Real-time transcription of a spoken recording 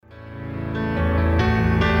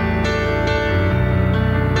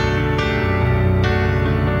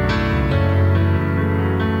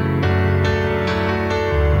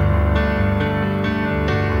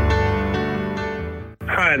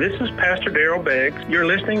this is Pastor Darrell Beggs. You're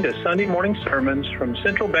listening to Sunday morning sermons from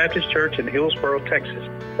Central Baptist Church in Hillsboro, Texas.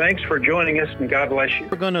 Thanks for joining us, and God bless you.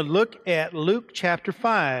 We're going to look at Luke chapter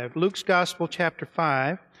 5, Luke's Gospel chapter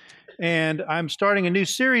 5, and I'm starting a new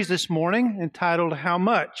series this morning entitled, How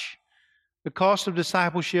Much? The Cost of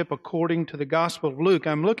Discipleship According to the Gospel of Luke.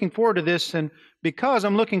 I'm looking forward to this, and because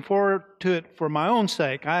I'm looking forward to it for my own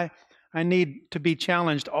sake, I need to be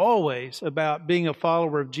challenged always about being a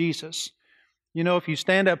follower of Jesus. You know, if you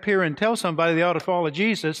stand up here and tell somebody they ought to follow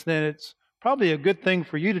Jesus, then it's probably a good thing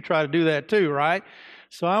for you to try to do that too, right?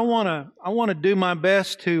 So I want to do my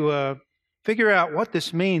best to figure out what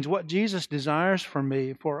this means, what Jesus desires for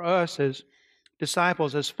me, for us as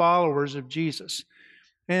disciples, as followers of Jesus.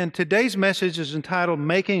 And today's message is entitled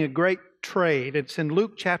Making a Great Trade. It's in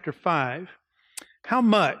Luke chapter 5. How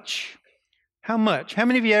much? How much? How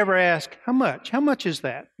many of you ever ask, how much? How much is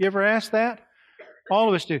that? You ever ask that? All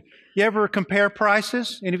of us do. You ever compare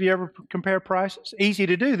prices? Any of you ever compare prices? Easy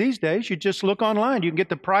to do these days. You just look online. You can get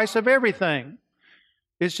the price of everything.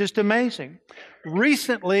 It's just amazing.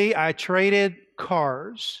 Recently, I traded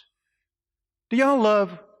cars. Do y'all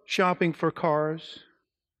love shopping for cars?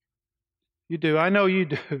 You do. I know you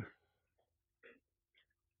do.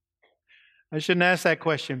 I shouldn't ask that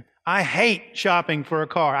question. I hate shopping for a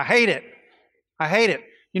car. I hate it. I hate it.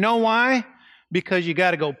 You know why? Because you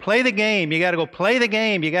got to go play the game. You got to go play the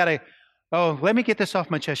game. You got to, let me get this off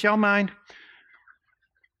my chest. Y'all mind?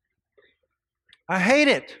 I hate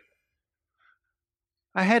it.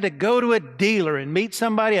 I had to go to a dealer and meet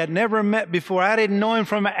somebody I'd never met before. I didn't know him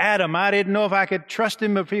from Adam. I didn't know if I could trust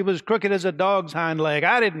him if he was crooked as a dog's hind leg.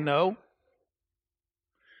 I didn't know.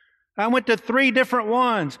 I went to 3 different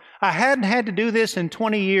ones. I hadn't had to do this in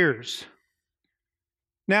 20 years.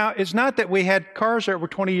 Now, it's not that we had cars that were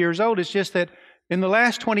 20 years old. It's just that in the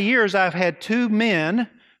last 20 years, I've had 2 men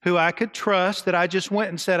who I could trust that I just went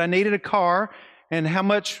and said, I needed a car, and how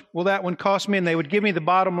much will that one cost me? And they would give me the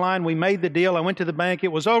bottom line. We made the deal. I went to the bank.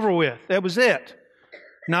 It was over with. That was it.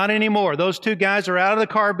 Not anymore. Those 2 guys are out of the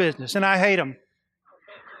car business, and I hate them.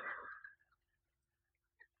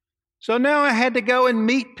 So now I had to go and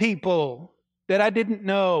meet people that I didn't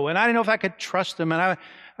know, and I didn't know if I could trust them. And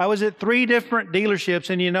I was at 3 different dealerships,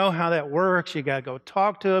 and you know how that works. You got to go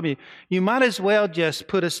talk to them. You might as well just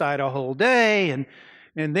put aside a whole day, and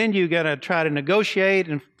then you got to try to negotiate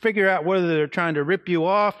and figure out whether they're trying to rip you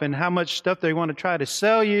off and how much stuff they want to try to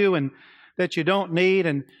sell you and that you don't need.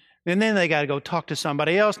 And then they got to go talk to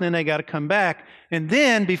somebody else, and then they got to come back. And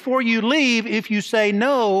then before you leave, if you say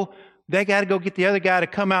no, they got to go get the other guy to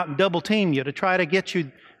come out and double team you to try to get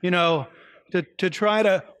you, to try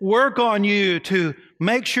to work on you to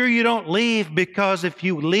make sure you don't leave, because if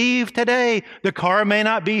you leave today, the car may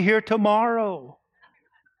not be here tomorrow.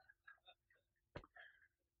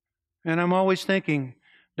 And I'm always thinking,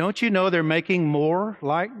 don't you know they're making more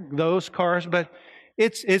like those cars? But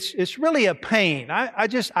it's really a pain. I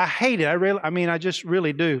hate it. I just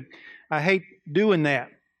really do. I hate doing that.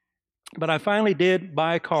 But I finally did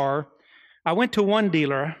buy a car. I went to one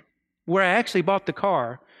dealer where I actually bought the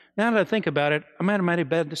car. Now that I think about it, I might have made a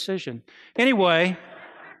bad decision. Anyway,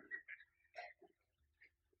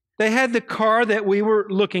 they had the car that we were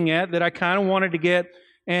looking at that I kind of wanted to get,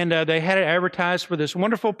 and they had it advertised for this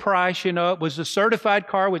wonderful price. It was a certified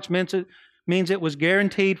car, which means it was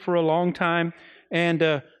guaranteed for a long time. And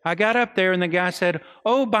I got up there, and the guy said,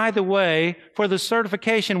 oh, by the way, for the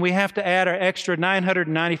certification, we have to add our extra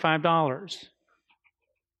 $995.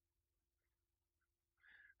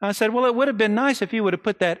 I said, well, it would have been nice if you would have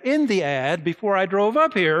put that in the ad before I drove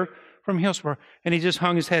up here from Hillsboro. And he just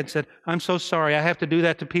hung his head and said, I'm so sorry. I have to do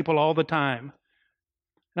that to people all the time.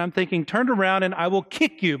 And I'm thinking, turn around and I will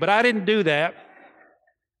kick you. But I didn't do that.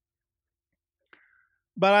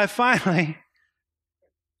 But I finally,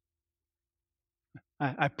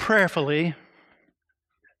 I prayerfully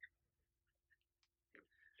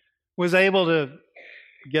was able to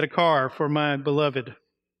get a car for my beloved.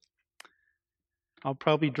 I'll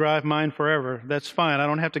probably drive mine forever. That's fine. I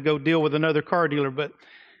don't have to go deal with another car dealer, but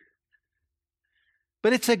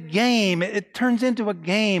it's a game. It turns into a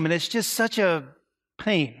game, and it's just such a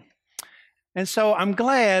pain. And so I'm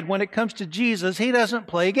glad when it comes to Jesus, He doesn't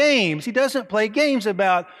play games. He doesn't play games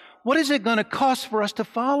about what is it going to cost for us to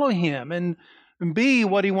follow Him and be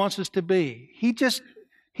what He wants us to be.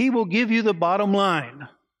 He will give you the bottom line.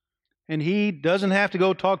 And He doesn't have to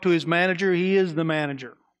go talk to His manager. He is the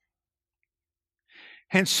manager.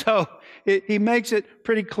 And so He makes it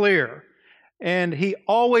pretty clear. And He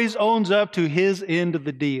always owns up to His end of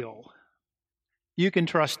the deal. You can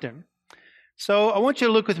trust Him. So I want you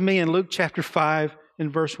to look with me in Luke chapter 5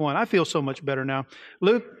 in verse 1. I feel so much better now.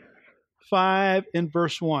 Luke 5 and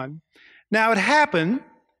verse 1. Now it happened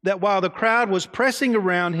that while the crowd was pressing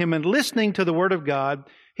around him and listening to the word of God,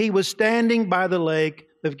 he was standing by the lake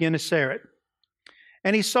of Gennesaret.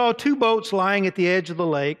 And he saw 2 boats lying at the edge of the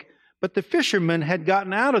lake, but the fishermen had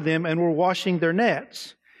gotten out of them and were washing their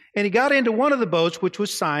nets. And he got into one of the boats, which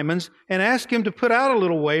was Simon's, and asked him to put out a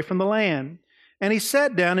little way from the land. And he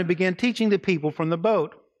sat down and began teaching the people from the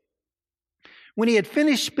boat. When he had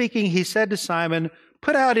finished speaking, he said to Simon,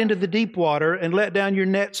 "Put out into the deep water and let down your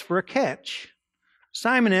nets for a catch."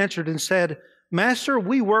 Simon answered and said, "Master,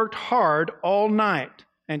 we worked hard all night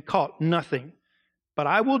and caught nothing. But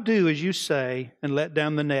I will do as you say and let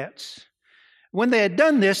down the nets." When they had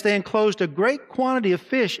done this, they enclosed a great quantity of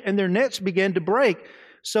fish, and their nets began to break.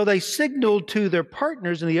 So they signaled to their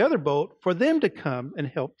partners in the other boat for them to come and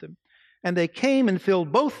help them. And they came and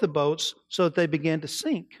filled both the boats so that they began to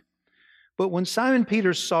sink. But when Simon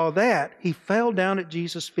Peter saw that, he fell down at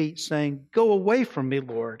Jesus' feet, saying, "Go away from me,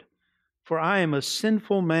 Lord, for I am a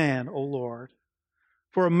sinful man, O Lord."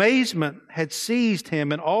 For amazement had seized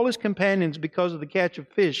him and all his companions because of the catch of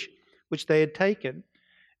fish which they had taken.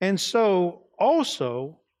 And so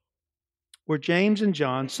also were James and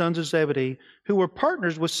John, sons of Zebedee, who were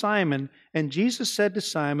partners with Simon. And Jesus said to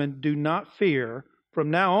Simon, "Do not fear. From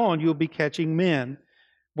now on you will be catching men."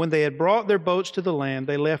 When they had brought their boats to the land,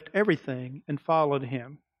 they left everything and followed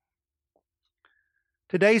him.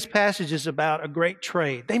 Today's passage is about a great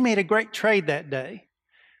trade. They made a great trade that day.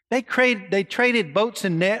 They traded boats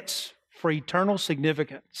and nets for eternal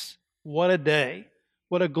significance. What a day.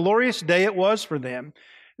 What a glorious day it was for them.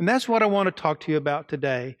 And that's what I want to talk to you about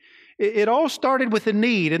today. It all started with a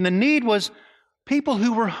need, and the need was people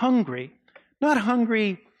who were hungry. Not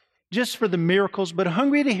hungry just for the miracles, but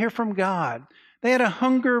hungry to hear from God. They had a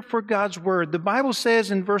hunger for God's word. The Bible says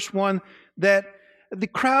in verse 1 that the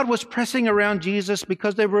crowd was pressing around Jesus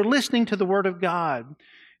because they were listening to the word of God.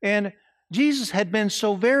 And Jesus had been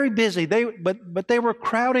so very busy, but they were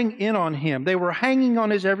crowding in on him. They were hanging on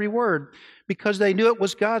his every word because they knew it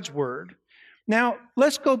was God's word. Now,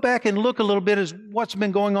 let's go back and look a little bit at what's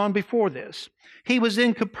been going on before this. He was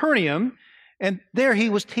in Capernaum, and there he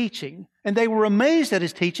was teaching. And they were amazed at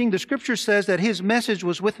his teaching. The scripture says that his message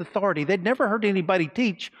was with authority. They'd never heard anybody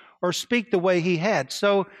teach or speak the way he had.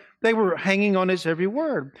 So they were hanging on his every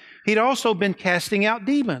word. He'd also been casting out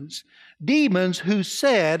demons. Demons who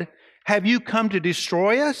said, "Have you come to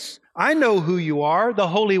destroy us? I know who you are, the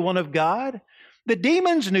Holy One of God." The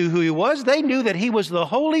demons knew who he was. They knew that he was the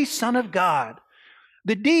Holy Son of God.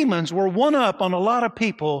 The demons were one up on a lot of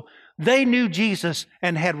people. They knew Jesus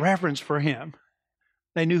and had reverence for him.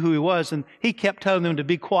 They knew who he was, and he kept telling them to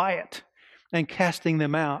be quiet and casting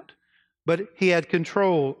them out. But he had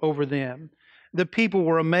control over them. The people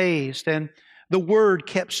were amazed, and the word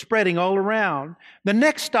kept spreading all around. The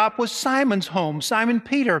next stop was Simon's home, Simon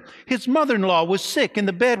Peter. His mother-in-law was sick in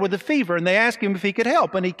the bed with a fever, and they asked him if he could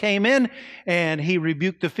help. And he came in, and he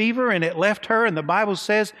rebuked the fever, and it left her. And the Bible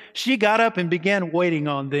says she got up and began waiting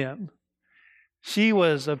on them. She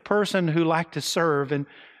was a person who liked to serve, and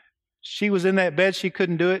she was in that bed. She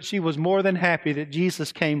couldn't do it. She was more than happy that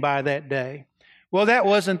Jesus came by that day. Well, that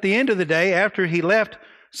wasn't the end of the day. After he left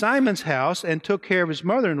Simon's house and took care of his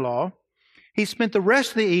mother-in-law, he spent the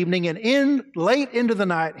rest of the evening and late into the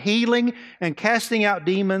night healing and casting out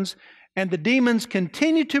demons. And the demons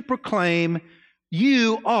continued to proclaim,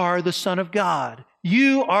 "You are the Son of God.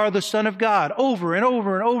 You are the Son of God," over and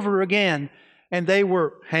over and over again. And they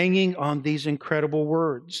were hanging on these incredible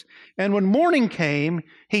words. And when morning came,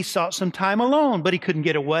 he sought some time alone, but he couldn't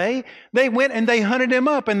get away. They went and they hunted him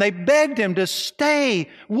up and they begged him to stay.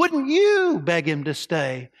 "Wouldn't you beg him to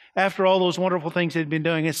stay?" After all those wonderful things he'd been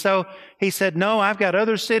doing. And so he said, "No, I've got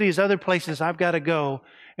other cities, other places I've got to go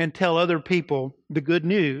and tell other people the good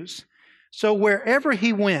news." So wherever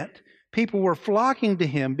he went, people were flocking to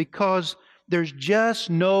him because there's just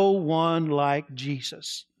no one like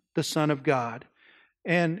Jesus, the Son of God.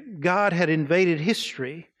 And God had invaded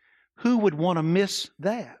history. Who would want to miss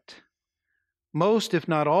that? Most, if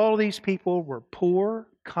not all, of these people were poor,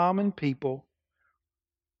 common people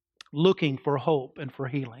looking for hope and for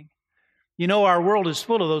healing. You know, our world is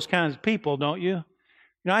full of those kinds of people, don't you?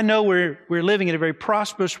 I know we're living in a very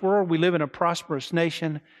prosperous world. We live in a prosperous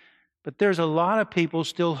nation. But there's a lot of people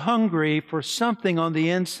still hungry for something on the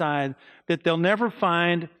inside that they'll never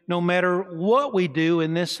find no matter what we do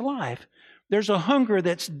in this life. There's a hunger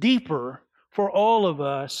that's deeper for all of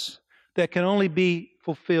us that can only be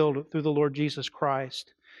fulfilled through the Lord Jesus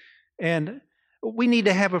Christ. And We need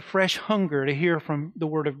to have a fresh hunger to hear from the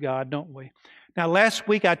Word of God, don't we? Now, last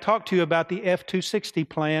week I talked to you about the F-260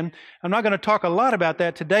 plan. I'm not going to talk a lot about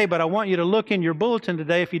that today, but I want you to look in your bulletin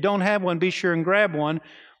today. If you don't have one, be sure and grab one.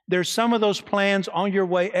 There's some of those plans on your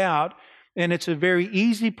way out, and it's a very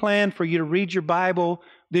easy plan for you to read your Bible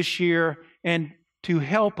this year and to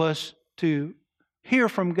help us to hear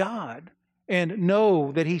from God and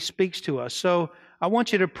know that He speaks to us. So I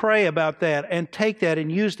want you to pray about that and take that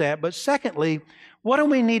and use that. But secondly, what do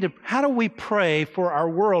we need to, how do we pray for our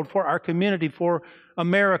world, for our community, for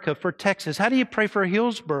America, for Texas? How do you pray for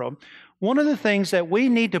Hillsboro? One of the things that we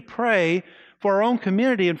need to pray for our own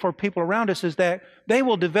community and for people around us is that they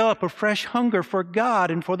will develop a fresh hunger for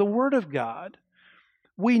God and for the Word of God.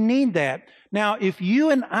 We need that. Now, if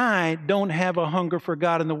you and I don't have a hunger for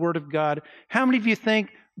God and the Word of God, how many of you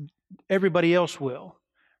think everybody else will?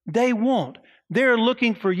 They won't. They're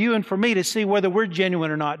looking for you and for me to see whether we're genuine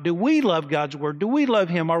or not. Do we love God's Word? Do we love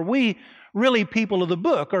Him? Are we really people of the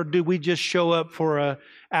book? Or do we just show up for an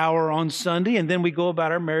hour on Sunday and then we go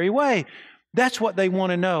about our merry way? That's what they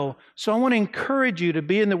want to know. So I want to encourage you to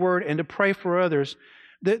be in the Word and to pray for others.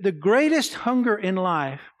 The greatest hunger in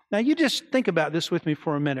life, now you just think about this with me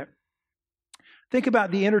for a minute. Think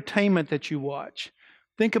about the entertainment that you watch.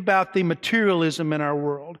 Think about the materialism in our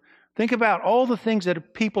world. Think about all the things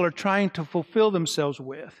that people are trying to fulfill themselves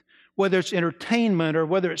with, whether it's entertainment or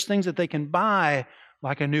whether it's things that they can buy,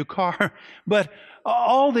 like a new car, but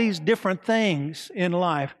all these different things in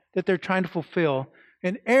life that they're trying to fulfill.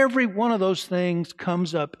 And every one of those things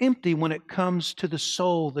comes up empty when it comes to the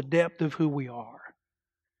soul, the depth of who we are.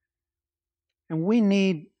 And we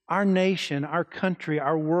need our nation, our country,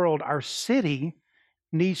 our world, our city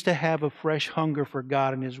needs to have a fresh hunger for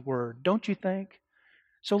God and His Word, don't you think?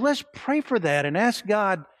 So let's pray for that and ask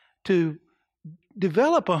God to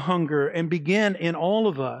develop a hunger and begin in all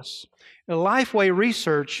of us. Lifeway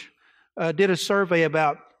Research did a survey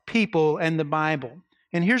about people and the Bible.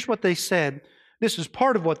 And here's what they said. This is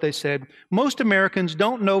part of what they said. Most Americans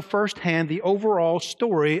don't know firsthand the overall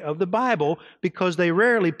story of the Bible because they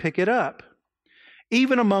rarely pick it up.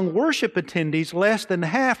 Even among worship attendees, less than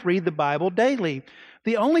half read the Bible daily.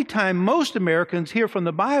 The only time most Americans hear from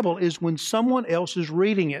the Bible is when someone else is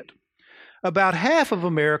reading it. About half of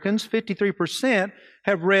Americans, 53%,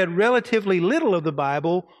 have read relatively little of the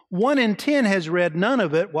Bible. 1 in 10 has read none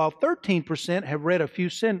of it, while 13% have read a few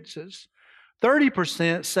sentences.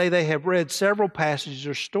 30% say they have read several passages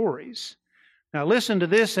or stories. Now listen to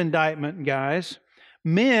this indictment, guys.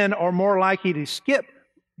 Men are more likely to skip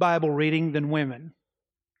Bible reading than women.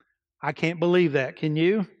 I can't believe that, can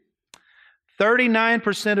you?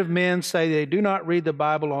 39% of men say they do not read the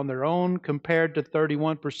Bible on their own, compared to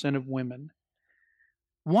 31% of women.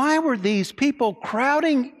 Why were these people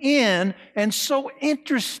crowding in and so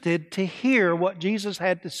interested to hear what Jesus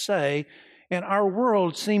had to say, and our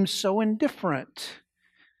world seems so indifferent?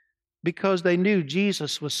 Because they knew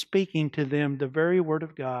Jesus was speaking to them the very Word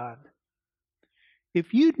of God.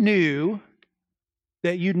 If you knew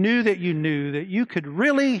that you could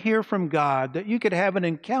really hear from God, that you could have an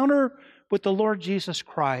encounter with the Lord Jesus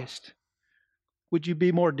Christ, would you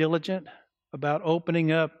be more diligent about opening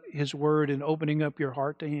up His Word and opening up your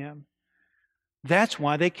heart to Him? That's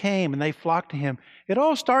why they came and they flocked to Him. It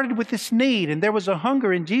all started with this need, and there was a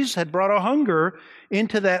hunger, and Jesus had brought a hunger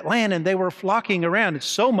into that land, and they were flocking around. It's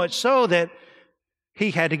so much so that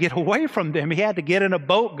He had to get away from them. He had to get in a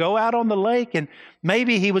boat, go out on the lake, and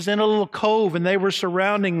maybe He was in a little cove and they were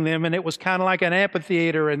surrounding them, and it was kind of like an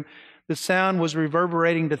amphitheater, and the sound was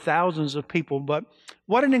reverberating to thousands of people. But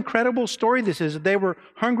what an incredible story this is. They were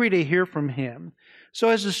hungry to hear from Him. So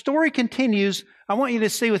as the story continues, I want you to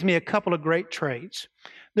see with me a couple of great trades.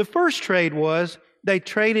 The first trade was they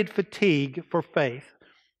traded fatigue for faith.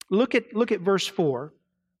 Look at verse 4.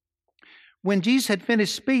 When Jesus had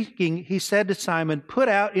finished speaking, He said to Simon, "Put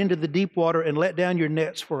out into the deep water and let down your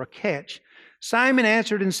nets for a catch." Simon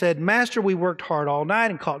answered and said, "Master, we worked hard all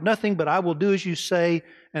night and caught nothing, but I will do as you say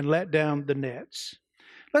and let down the nets."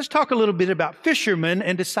 Let's talk a little bit about fishermen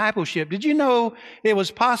and discipleship. Did you know it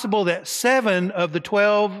was possible that 7 of the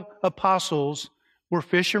 12 apostles were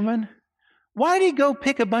fishermen? Why did He go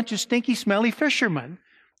pick a bunch of stinky, smelly fishermen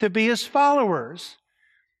to be His followers?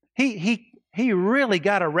 He really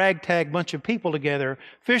got a ragtag bunch of people together.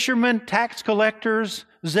 Fishermen, tax collectors,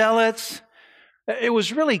 zealots. It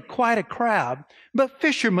was really quite a crowd. But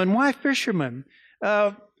fishermen, why fishermen?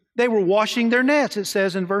 They were washing their nets, it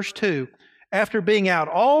says in verse 2. After being out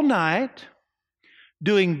all night,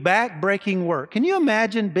 doing back-breaking work. Can you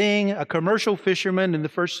imagine being a commercial fisherman in the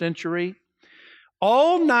first century?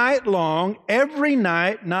 All night long, every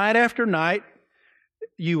night, night after night,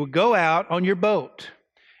 you would go out on your boat.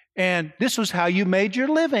 And this was how you made your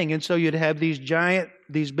living. And so you'd have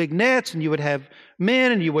these big nets, and you would have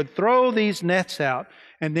men, and you would throw these nets out.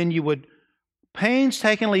 And then you would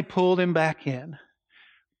painstakingly pull them back in.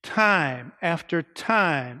 Time after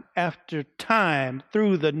time after time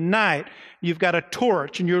through the night, you've got a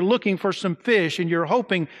torch, and you're looking for some fish, and you're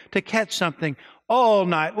hoping to catch something all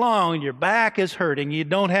night long, and your back is hurting. You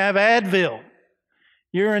don't have Advil.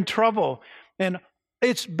 You're in trouble. And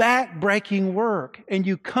it's back-breaking work. And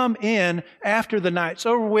you come in after the night's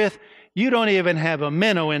over with, you don't even have a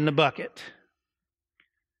minnow in the bucket.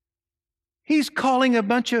 He's calling a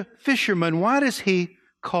bunch of fishermen. Why does he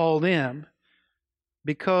call them?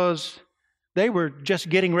 Because they were just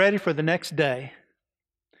getting ready for the next day.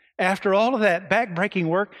 After all of that back-breaking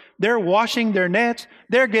work, they're washing their nets.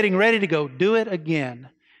 They're getting ready to go do it again.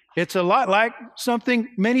 It's a lot like something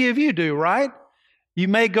many of you do, right? You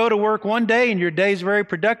may go to work one day and your day's very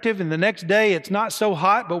productive, and the next day it's not so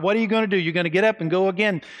hot, but what are you going to do? You're going to get up and go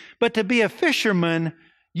again. But to be a fisherman,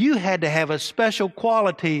 you had to have a special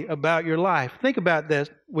quality about your life. Think about this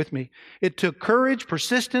with me. It took courage,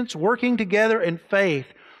 persistence, working together, and faith.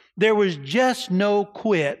 There was just no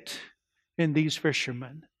quit in these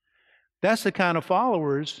fishermen. That's the kind of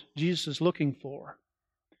followers Jesus is looking for.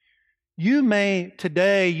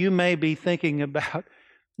 Today you may be thinking about,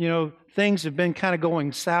 things have been kind of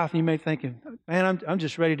going south, and you may be thinking, man, I'm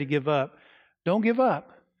just ready to give up. Don't give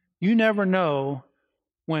up. You never know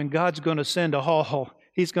when God's going to send a haul.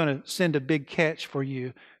 He's going to send a big catch for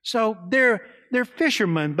you. So they're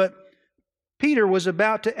fishermen, but Peter was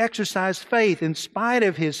about to exercise faith in spite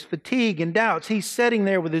of his fatigue and doubts. He's sitting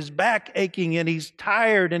there with his back aching, and he's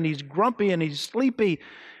tired, and he's grumpy, and he's sleepy,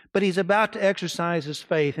 but he's about to exercise his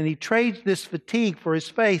faith, and he trades this fatigue for his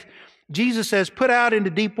faith. Jesus says, put out into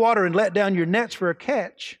deep water and let down your nets for a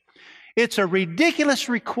catch. It's a ridiculous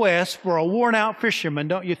request for a worn-out fisherman,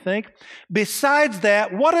 don't you think? Besides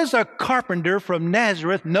that, what does a carpenter from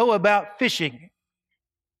Nazareth know about fishing?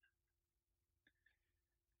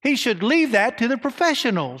 He should leave that to the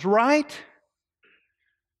professionals, right?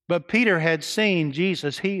 But Peter had seen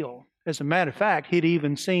Jesus heal. As a matter of fact, he'd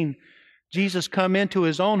even seen Jesus come into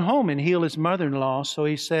his own home and heal his mother-in-law. So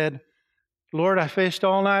he said, Lord, I fished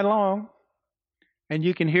all night long. And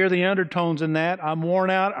you can hear the undertones in that. I'm worn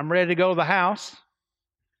out. I'm ready to go to the house.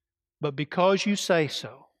 But because you say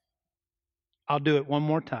so, I'll do it one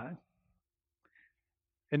more time.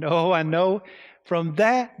 And I know from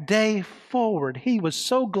that day forward, he was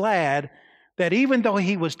so glad that even though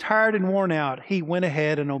he was tired and worn out, he went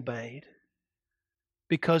ahead and obeyed.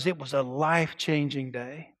 Because it was a life-changing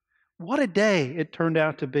day. What a day it turned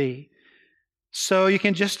out to be. So you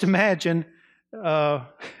can just imagine,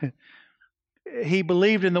 he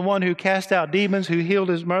believed in the one who cast out demons, who healed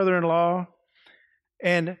his mother-in-law.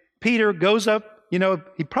 And Peter goes up,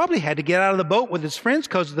 he probably had to get out of the boat with his friends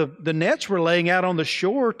because the nets were laying out on the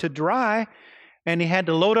shore to dry. And he had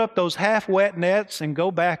to load up those half-wet nets and go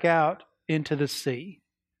back out into the sea.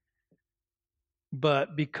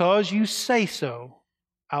 But because you say so,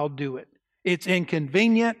 I'll do it. It's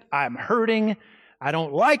inconvenient. I'm hurting. I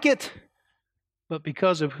don't like it. But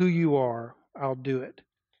because of who you are, I'll do it.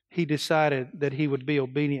 He decided that he would be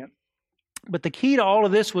obedient. But the key to all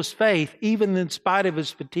of this was faith, even in spite of his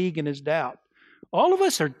fatigue and his doubt. All of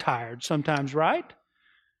us are tired sometimes, right?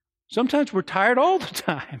 Sometimes we're tired all the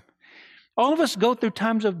time. All of us go through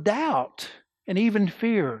times of doubt and even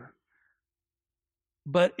fear.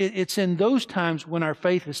 But it's in those times when our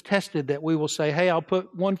faith is tested that we will say, hey, I'll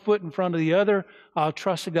put one foot in front of the other. I'll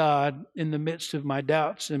trust God in the midst of my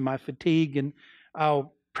doubts and my fatigue, and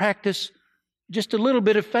I'll practice just a little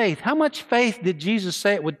bit of faith. How much faith did Jesus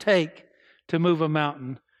say it would take to move a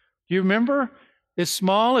mountain? Do you remember? As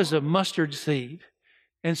small as a mustard seed.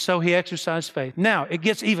 And so he exercised faith. Now, it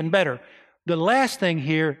gets even better. The last thing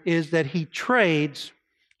here is that he trades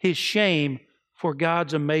his shame for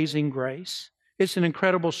God's amazing grace. It's an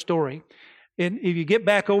incredible story. And if you get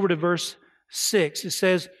back over to verse 6, it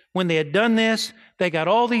says, when they had done this, they got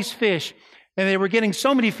all these fish. And they were getting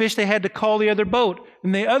so many fish, they had to call the other boat.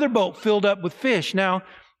 And the other boat filled up with fish. Now,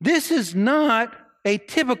 this is not a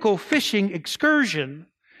typical fishing excursion.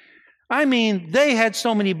 I mean, they had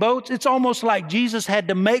so many boats, it's almost like Jesus had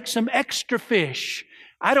to make some extra fish.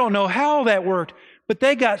 I don't know how that worked, but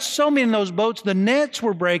they got so many in those boats, the nets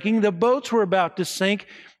were breaking, the boats were about to sink.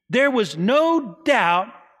 There was no doubt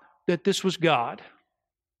that this was God.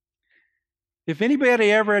 If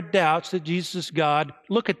anybody ever doubts that Jesus is God,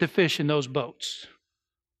 look at the fish in those boats.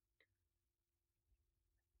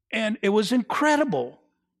 And it was incredible.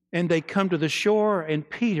 And they come to the shore, and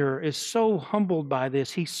Peter is so humbled by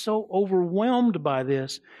this. He's so overwhelmed by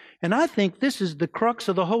this. And I think this is the crux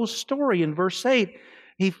of the whole story in verse 8.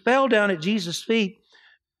 He fell down at Jesus' feet,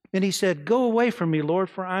 and he said, "Go away from me, Lord,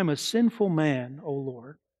 for I'm a sinful man, O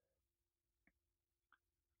Lord."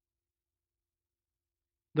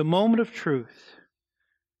 The moment of truth,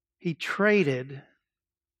 he traded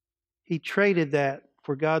that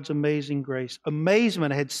for God's amazing grace.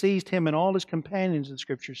 Amazement had seized him and all his companions, the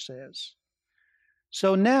Scripture says.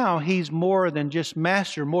 So now he's more than just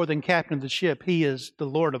master, more than captain of the ship. He is the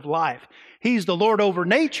Lord of life. He's the Lord over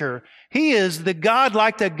nature. He is the God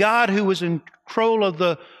like the God who was in control of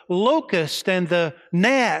the locust and the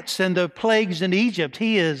gnats and the plagues in Egypt.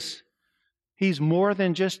 He's more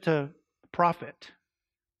than just a prophet.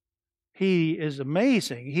 He is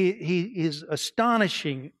amazing. He is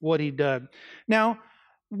astonishing what he did. Now,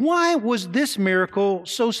 why was this miracle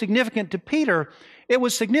so significant to Peter? It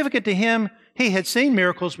was significant to him. He had seen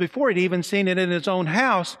miracles before. He'd even seen it in his own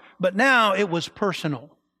house, but now it was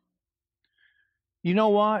personal. You know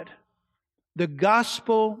what? The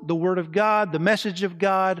gospel, the Word of God, the message of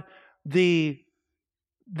God, the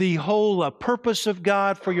whole purpose of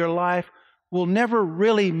God for your life will never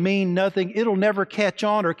really mean nothing. It'll never catch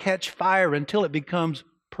on or catch fire until it becomes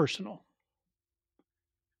personal.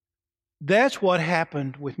 That's what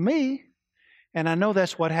happened with me, and I know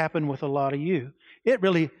that's what happened with a lot of you. It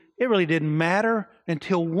really didn't matter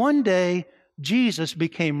until one day Jesus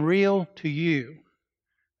became real to you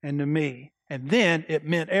and to me. And then it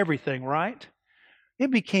meant everything, right?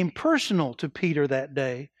 It became personal to Peter that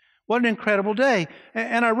day. What an incredible day.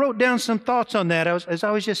 And I wrote down some thoughts on that as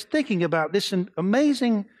I was just thinking about this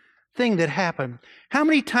amazing thing that happened. How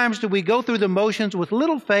many times do we go through the motions with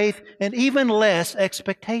little faith and even less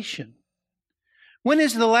expectation? When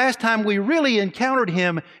is the last time we really encountered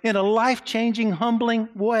Him in a life-changing, humbling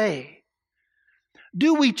way?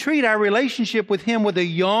 Do we treat our relationship with Him with a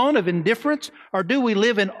yawn of indifference, or do we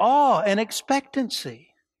live in awe and expectancy?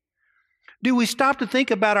 Do we stop to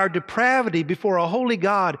think about our depravity before a holy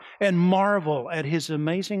God and marvel at His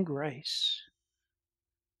amazing grace?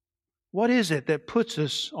 What is it that puts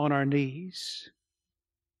us on our knees?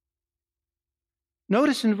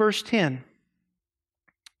 Notice in verse 10,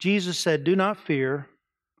 Jesus said, "Do not fear.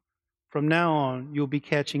 From now on, you'll be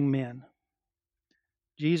catching men."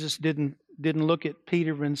 Jesus didn't look at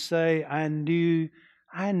Peter and say, I knew,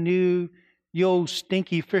 you old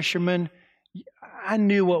stinky fisherman. I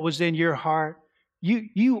knew what was in your heart.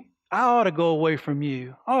 I ought to go away from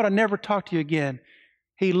you. I ought to never talk to you again."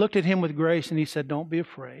 He looked at him with grace and He said, "Don't be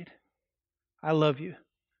afraid. I love you.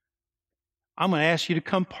 I'm going to ask you to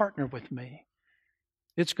come partner with me.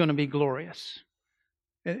 It's going to be glorious."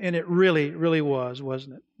 And it really, really was,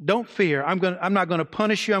 wasn't it? Don't fear. I'm not going to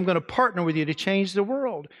punish you. I'm going to partner with you to change the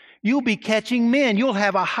world. You'll be catching men. You'll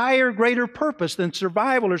have a higher, greater purpose than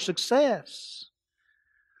survival or success.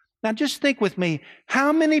 Now just think with me,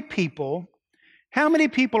 how many people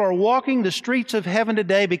are walking the streets of heaven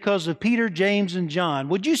today because of Peter, James, and John?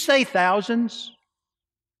 Would you say thousands?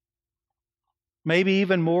 Maybe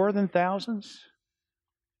even more than thousands?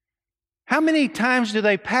 How many times do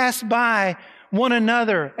they pass by one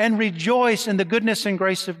another and rejoice in the goodness and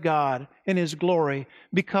grace of God in His glory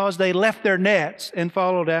because they left their nets and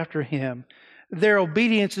followed after Him? Their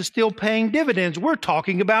obedience is still paying dividends. We're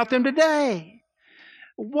talking about them today.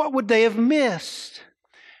 What would they have missed?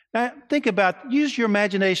 Now, use your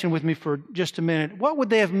imagination with me for just a minute. What would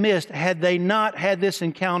they have missed had they not had this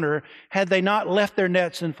encounter, had they not left their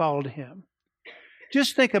nets and followed Him?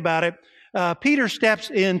 Just think about it. Peter steps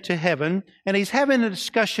into heaven, and he's having a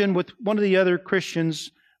discussion with one of the other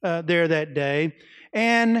Christians there that day.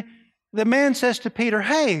 And the man says to Peter,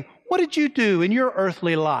 "Hey, what did you do in your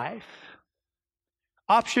earthly life?"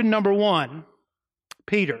 Option number one,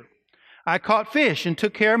 Peter, "I caught fish and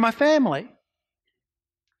took care of my family."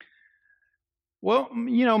 Well,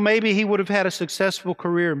 maybe he would have had a successful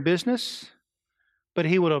career in business, but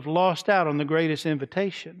he would have lost out on the greatest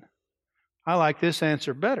invitation. I like this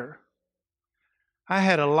answer better. "I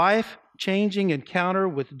had a life-changing encounter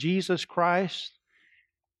with Jesus Christ,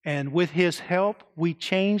 and with His help, we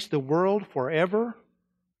changed the world forever,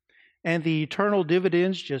 and the eternal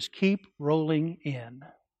dividends just keep rolling in."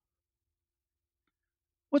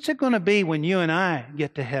 What's it going to be when you and I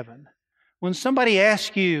get to heaven? When somebody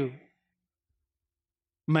asks you,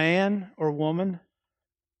 man or woman,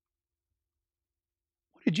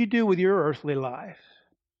 what did you do with your earthly life?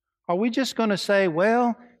 Are we just going to say,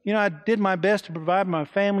 well, I did my best to provide my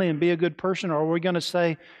family and be a good person? Or are we going to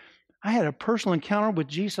say, I had a personal encounter with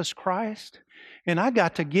Jesus Christ, And I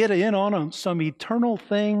got to get in on some eternal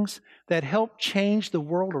things that help change the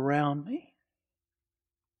world around me.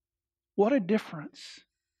 What a difference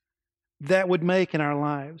that would make in our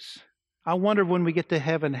lives. I wonder when we get to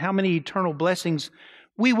heaven how many eternal blessings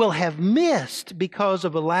we will have missed because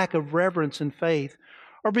of a lack of reverence and faith,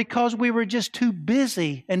 or because we were just too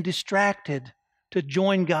busy and distracted to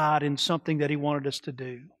join God in something that He wanted us to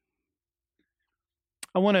do.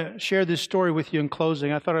 I want to share this story with you in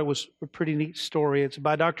closing. I thought it was a pretty neat story. It's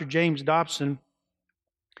by Dr. James Dobson,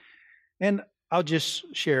 and I'll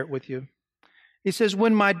just share it with you. He says,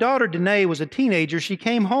 when my daughter Danae was a teenager, she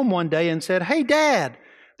came home one day and said, "Hey, Dad,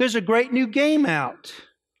 there's a great new game out.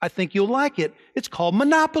 I think you'll like it. It's called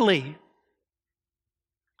Monopoly."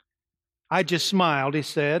 I just smiled, he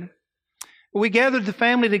said. We gathered the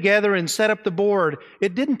family together and set up the board.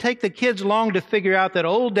 It didn't take the kids long to figure out that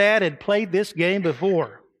old Dad had played this game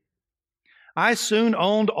before. I soon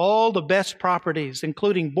owned all the best properties,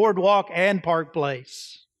 including Boardwalk and Park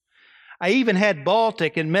Place. I even had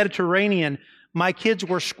Baltic and Mediterranean. My kids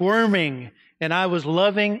were squirming, and I was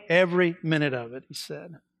loving every minute of it, he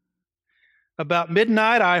said. About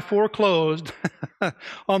midnight, I foreclosed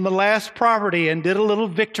on the last property and did a little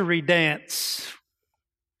victory dance.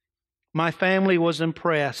 My family was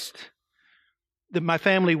impressed. My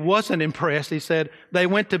family wasn't impressed, he said. They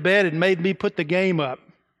went to bed and made me put the game up.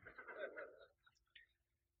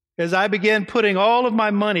 As I began putting all of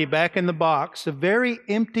my money back in the box, a very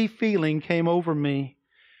empty feeling came over me.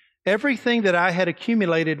 Everything that I had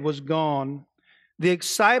accumulated was gone. The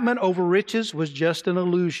excitement over riches was just an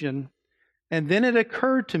illusion. And then it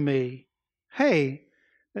occurred to me, hey,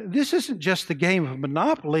 this isn't just the game of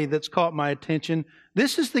Monopoly that's caught my attention.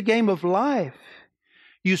 This is the game of life.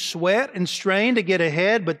 You sweat and strain to get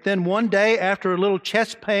ahead, but then one day after a little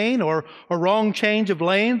chest pain or a wrong change of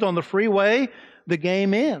lanes on the freeway, the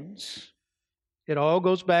game ends. It all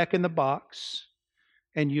goes back in the box,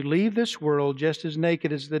 and you leave this world just as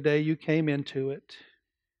naked as the day you came into it.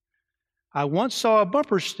 I once saw a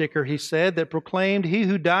bumper sticker, he said, that proclaimed, "He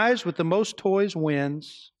who dies with the most toys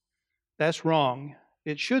wins." That's wrong.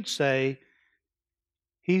 It should say,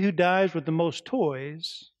 "He who dies with the most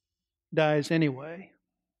toys dies anyway."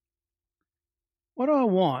 What do I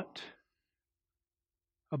want?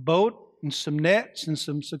 A boat and some nets and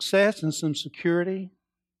some success and some security?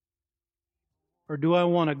 Or do I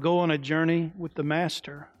want to go on a journey with the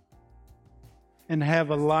Master and have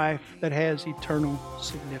a life that has eternal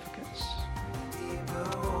significance?